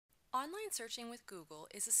Online searching with Google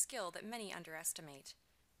is a skill that many underestimate.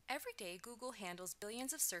 Every day, Google handles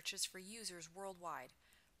billions of searches for users worldwide,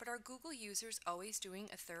 but are Google users always doing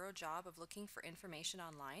a thorough job of looking for information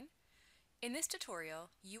online? In this tutorial,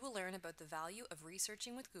 you will learn about the value of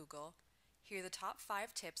researching with Google, hear the top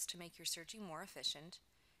 5 tips to make your searching more efficient,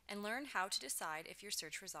 and learn how to decide if your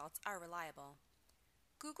search results are reliable.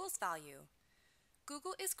 Google's value.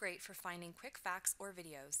 Google is great for finding quick facts or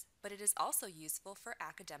videos, but it is also useful for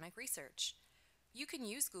academic research. You can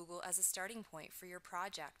use Google as a starting point for your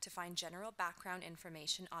project to find general background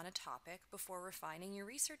information on a topic before refining your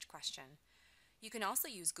research question. You can also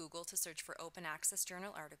use Google to search for open access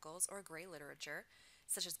journal articles or gray literature,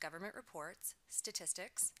 such as government reports,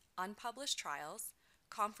 statistics, unpublished trials,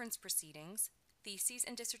 conference proceedings, theses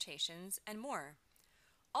and dissertations, and more.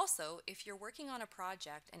 Also, if you're working on a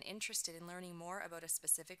project and interested in learning more about a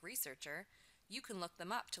specific researcher, you can look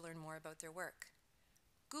them up to learn more about their work.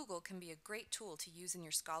 Google can be a great tool to use in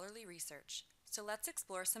your scholarly research, so let's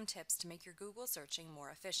explore some tips to make your Google searching more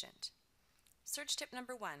efficient. Search tip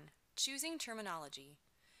number 1, choosing terminology.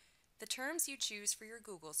 The terms you choose for your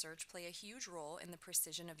Google search play a huge role in the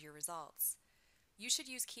precision of your results. You should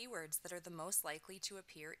use keywords that are the most likely to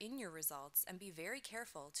appear in your results and be very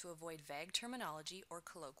careful to avoid vague terminology or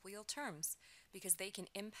colloquial terms because they can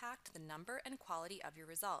impact the number and quality of your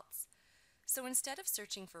results. So instead of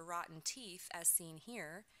searching for rotten teeth as seen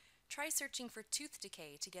here, try searching for tooth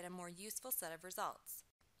decay to get a more useful set of results.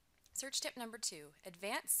 Search tip number 2,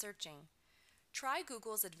 advanced searching. Try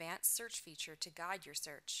Google's advanced search feature to guide your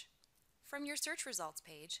search. From your search results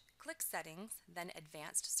page, click Settings, then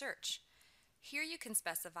Advanced Search. Here you can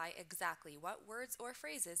specify exactly what words or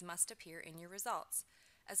phrases must appear in your results,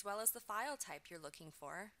 as well as the file type you're looking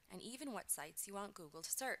for, and even what sites you want Google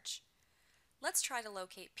to search. Let's try to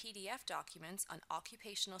locate PDF documents on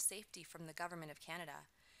occupational safety from the Government of Canada.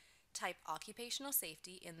 Type occupational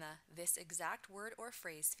safety in the This Exact Word or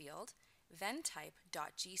Phrase field, then type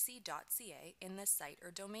 .gc.ca in the Site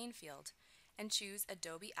or Domain field, and choose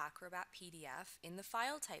Adobe Acrobat PDF in the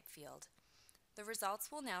File Type field. The results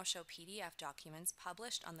will now show PDF documents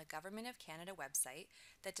published on the Government of Canada website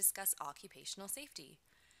that discuss occupational safety.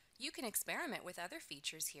 You can experiment with other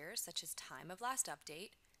features here, such as time of last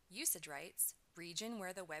update, usage rights, region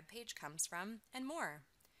where the web page comes from, and more.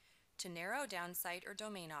 To narrow down site or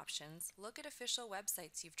domain options, look at official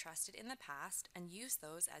websites you've trusted in the past and use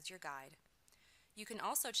those as your guide. You can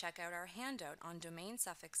also check out our handout on domain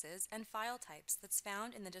suffixes and file types that's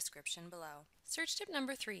found in the description below. Search tip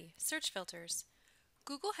number 3, search filters.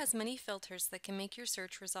 Google has many filters that can make your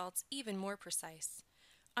search results even more precise.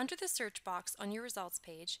 Under the search box on your results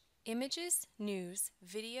page, images, news,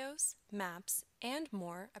 videos, maps, and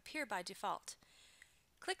more appear by default.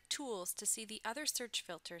 Click Tools to see the other search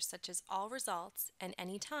filters such as All Results and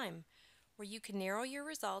Anytime, where you can narrow your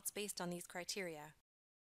results based on these criteria.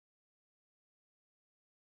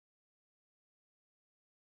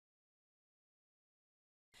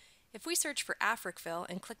 If we search for Africville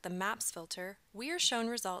and click the Maps filter, we are shown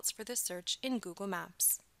results for this search in Google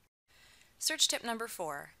Maps. Search tip number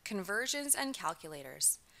 4, conversions and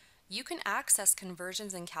calculators. You can access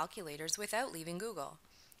conversions and calculators without leaving Google.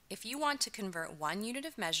 If you want to convert one unit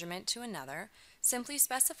of measurement to another, simply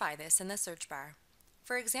specify this in the search bar.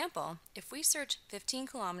 For example, if we search 15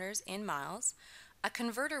 kilometers in miles, a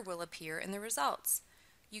converter will appear in the results.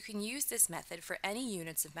 You can use this method for any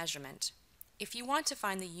units of measurement. If you want to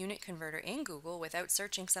find the unit converter in Google without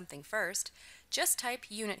searching something first, just type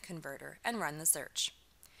unit converter and run the search.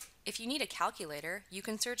 If you need a calculator, you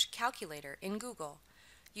can search calculator in Google.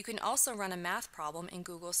 You can also run a math problem in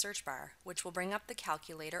Google's search bar, which will bring up the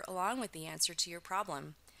calculator along with the answer to your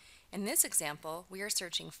problem. In this example, we are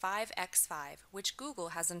searching 5x5, which Google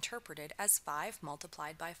has interpreted as 5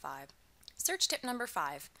 multiplied by 5. Search tip number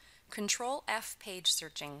 5, Control F page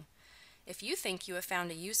searching. If you think you have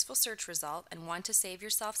found a useful search result and want to save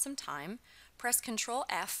yourself some time, press Ctrl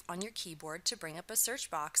F on your keyboard to bring up a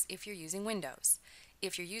search box if you're using Windows.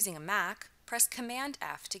 If you're using a Mac, press Command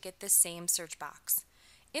F to get this same search box.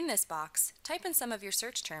 In this box, type in some of your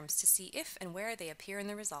search terms to see if and where they appear in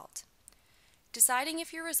the result. Deciding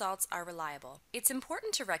if your results are reliable. It's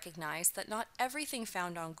important to recognize that not everything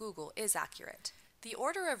found on Google is accurate. The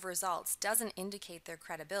order of results doesn't indicate their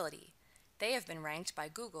credibility. They have been ranked by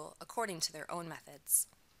Google according to their own methods.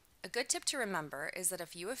 A good tip to remember is that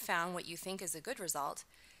if you have found what you think is a good result,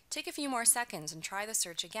 take a few more seconds and try the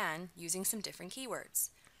search again using some different keywords.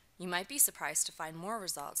 You might be surprised to find more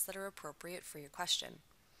results that are appropriate for your question.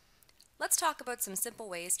 Let's talk about some simple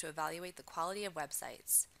ways to evaluate the quality of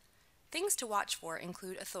websites. Things to watch for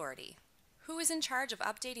include authority. Who is in charge of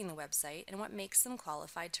updating the website and what makes them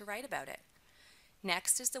qualified to write about it?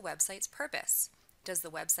 Next is the website's purpose. Does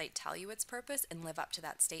the website tell you its purpose and live up to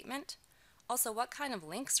that statement? Also, what kind of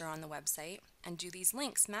links are on the website, and do these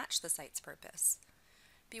links match the site's purpose?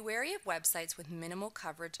 Be wary of websites with minimal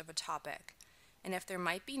coverage of a topic, and if there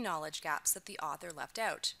might be knowledge gaps that the author left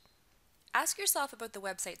out. Ask yourself about the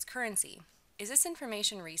website's currency. Is this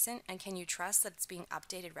information recent, and can you trust that it's being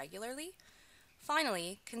updated regularly?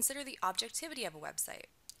 Finally, consider the objectivity of a website.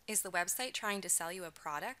 Is the website trying to sell you a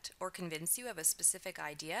product or convince you of a specific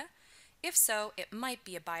idea? If so, it might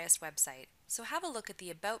be a biased website, so have a look at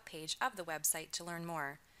the About page of the website to learn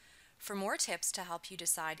more. For more tips to help you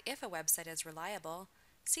decide if a website is reliable,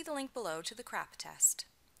 see the link below to the CRAP test.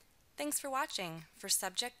 Thanks for watching. For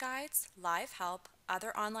subject guides, live help,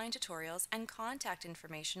 other online tutorials, and contact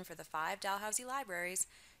information for the 5 Dalhousie libraries,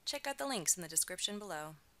 check out the links in the description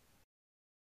below.